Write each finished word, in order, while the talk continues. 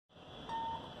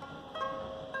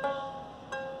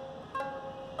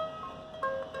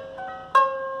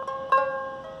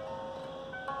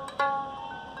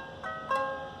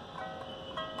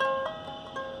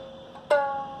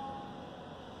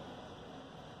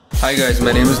Hi guys,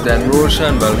 my name is Dan Rosha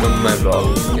and welcome to my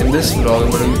vlog. In this vlog,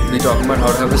 I'm going to be talking about how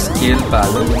to have a scale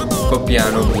palette for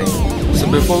piano playing. So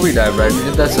before we dive right,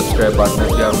 hit that subscribe button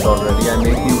if you haven't already. I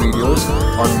make new videos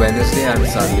on Wednesday and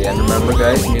Sunday. And remember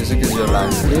guys, music is your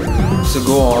landscape, so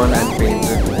go on and paint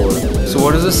it bold. So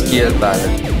what is a scale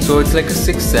palette? So it's like a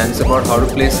sixth sense about how to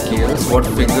play scales, what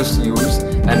fingers to use,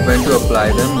 and when to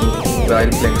apply them while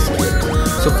playing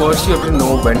scales. So first you have to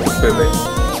know when to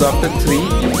pivot. So after 3,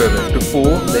 you pivot. To 4,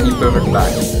 then you pivot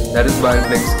back. That is while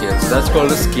playing scales. So that's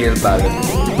called a scale palette.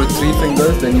 You put 3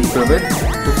 fingers, then you pivot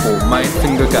to 4. Mind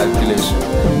finger calculation.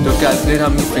 To calculate how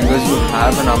many fingers you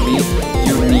have and how many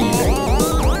you need.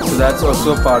 So that's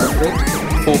also a part of it.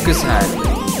 Focus hand.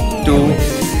 To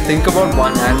think about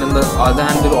one hand and the other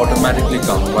hand will automatically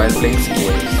come while playing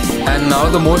scales. And now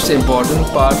the most important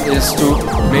part is to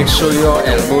make sure your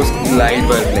elbows glide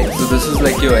while playing. So this is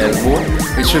like your elbow.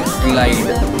 It should glide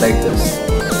like this.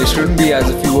 It shouldn't be as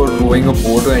if you were rowing a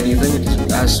boat or anything.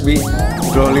 It has to be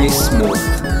really smooth.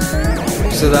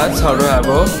 So that's how to have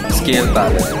a scale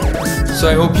palette. So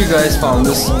I hope you guys found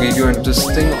this video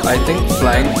interesting. I think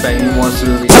Flying Penguin wants to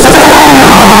do this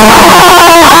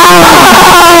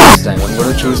time. I'm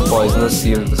going to choose Poisonous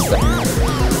Seal this time.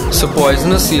 So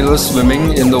Poisonous Seal was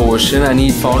swimming in the ocean and he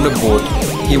found a boat.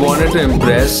 He wanted to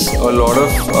impress a lot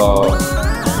of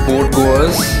boat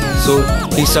goers, so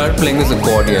he started playing his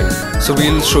accordion. So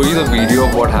we'll show you the video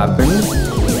of what happened.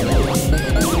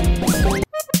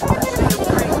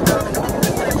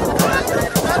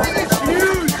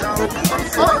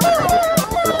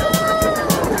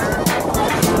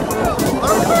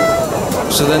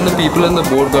 So then the people in the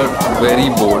boat got very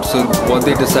bored. So what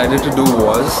they decided to do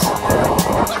was